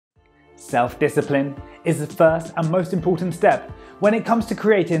Self-discipline is the first and most important step when it comes to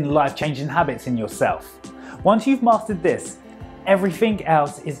creating life-changing habits in yourself. Once you've mastered this, everything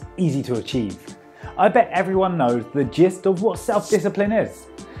else is easy to achieve. I bet everyone knows the gist of what self-discipline is.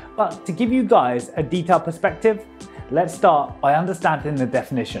 But to give you guys a detailed perspective, let's start by understanding the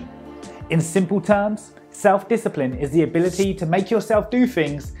definition. In simple terms, self-discipline is the ability to make yourself do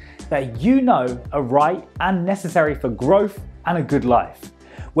things that you know are right and necessary for growth and a good life,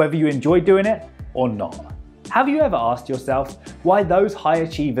 whether you enjoy doing it or not. Have you ever asked yourself why those high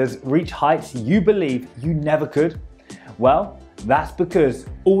achievers reach heights you believe you never could? Well, that's because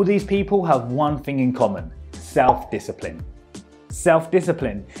all these people have one thing in common: self-discipline.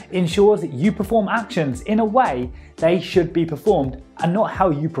 Self-discipline ensures that you perform actions in a way they should be performed and not how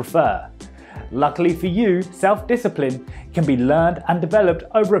you prefer. Luckily for you, self-discipline can be learned and developed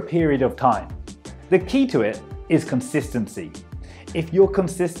over a period of time. The key to it is consistency. If you're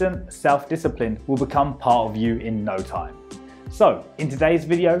consistent, self-discipline will become part of you in no time. So, in today's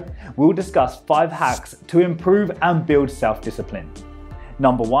video, we'll discuss 5 hacks to improve and build self-discipline.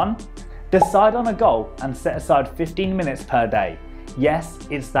 Number 1, decide on a goal and set aside 15 minutes per day. Yes,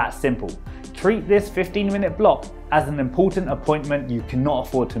 it's that simple. Treat this 15-minute block as an important appointment you cannot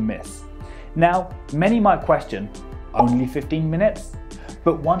afford to miss. Now, many might question, only 15 minutes?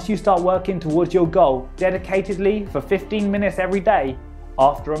 But once you start working towards your goal dedicatedly for 15 minutes every day,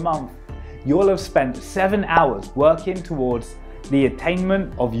 after a month, you'll have spent 7 hours working towards the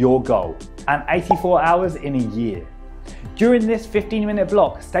attainment of your goal and 84 hours in a year. During this 15-minute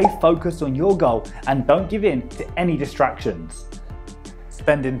block, stay focused on your goal and don't give in to any distractions.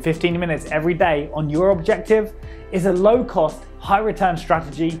 Spending 15 minutes every day on your objective is a low-cost, high-return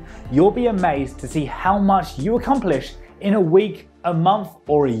strategy. You'll be amazed to see how much you accomplish in a week, a month,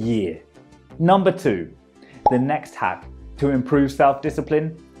 or a year. Number 2, the next hack to improve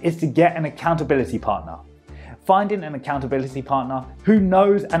self-discipline is to get an accountability partner. Finding an accountability partner who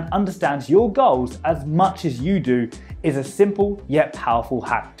knows and understands your goals as much as you do is a simple yet powerful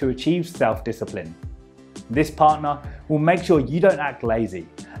hack to achieve self-discipline. This partner will make sure you don't act lazy,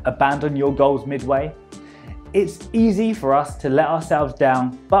 abandon your goals midway. It's easy for us to let ourselves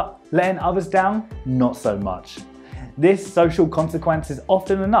down, but letting others down, not so much. This social consequence is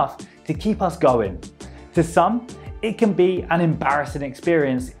often enough to keep us going. To some, it can be an embarrassing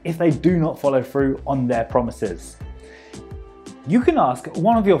experience if they do not follow through on their promises. You can ask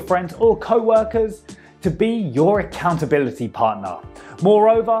one of your friends or co-workers to be your accountability partner.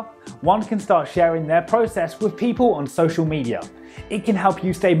 Moreover, one can start sharing their process with people on social media. It can help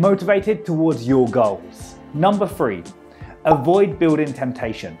you stay motivated towards your goals. Number 3, avoid building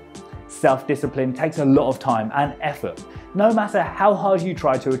temptation. Self-discipline takes a lot of time and effort, no matter how hard you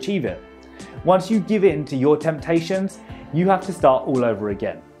try to achieve it. Once you give in to your temptations, you have to start all over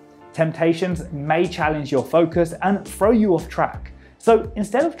again. Temptations may challenge your focus and throw you off track. So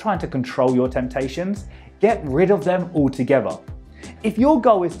instead of trying to control your temptations, get rid of them altogether. If your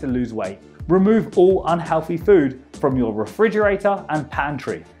goal is to lose weight, remove all unhealthy food from your refrigerator and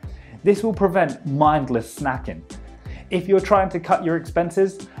pantry. This will prevent mindless snacking. If you're trying to cut your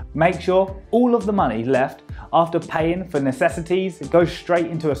expenses, make sure all of the money left after paying for necessities goes straight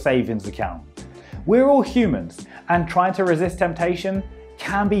into a savings account. We're all humans, and trying to resist temptation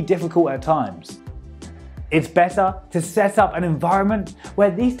can be difficult at times. It's better to set up an environment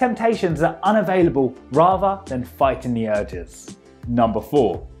where these temptations are unavailable rather than fighting the urges. Number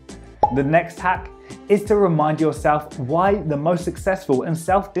 4, the next hack is to remind yourself why the most successful and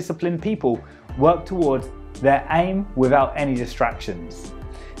self-disciplined people work towards their aim without any distractions.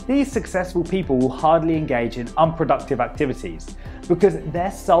 These successful people will hardly engage in unproductive activities because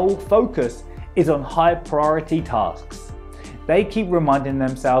their sole focus is on high priority tasks. They keep reminding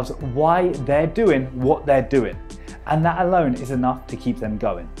themselves why they're doing what they're doing, and that alone is enough to keep them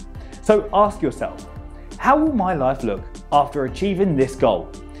going. So ask yourself, how will my life look after achieving this goal?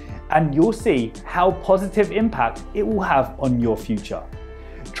 And you'll see how positive impact it will have on your future.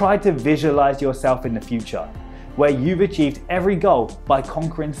 Try to visualize yourself in the future, where you've achieved every goal by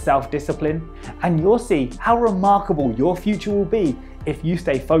conquering self-discipline, and you'll see how remarkable your future will be if you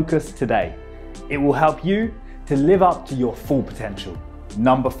stay focused today. It will help you to live up to your full potential.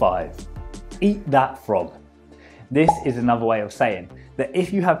 Number 5, eat that frog. This is another way of saying that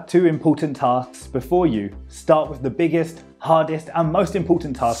if you have 2 important tasks before you, start with the biggest, hardest, and most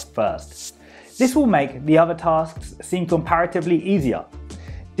important task first. This will make the other tasks seem comparatively easier.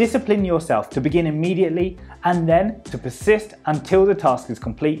 Discipline yourself to begin immediately and then to persist until the task is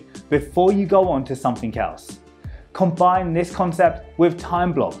complete before you go on to something else. Combine this concept with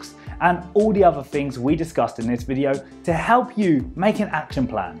time blocks and all the other things we discussed in this video to help you make an action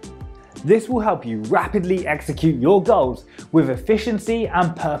plan. This will help you rapidly execute your goals with efficiency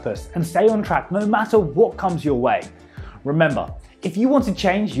and purpose and stay on track no matter what comes your way. Remember, if you want to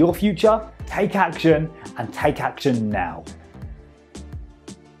change your future, take action and take action now.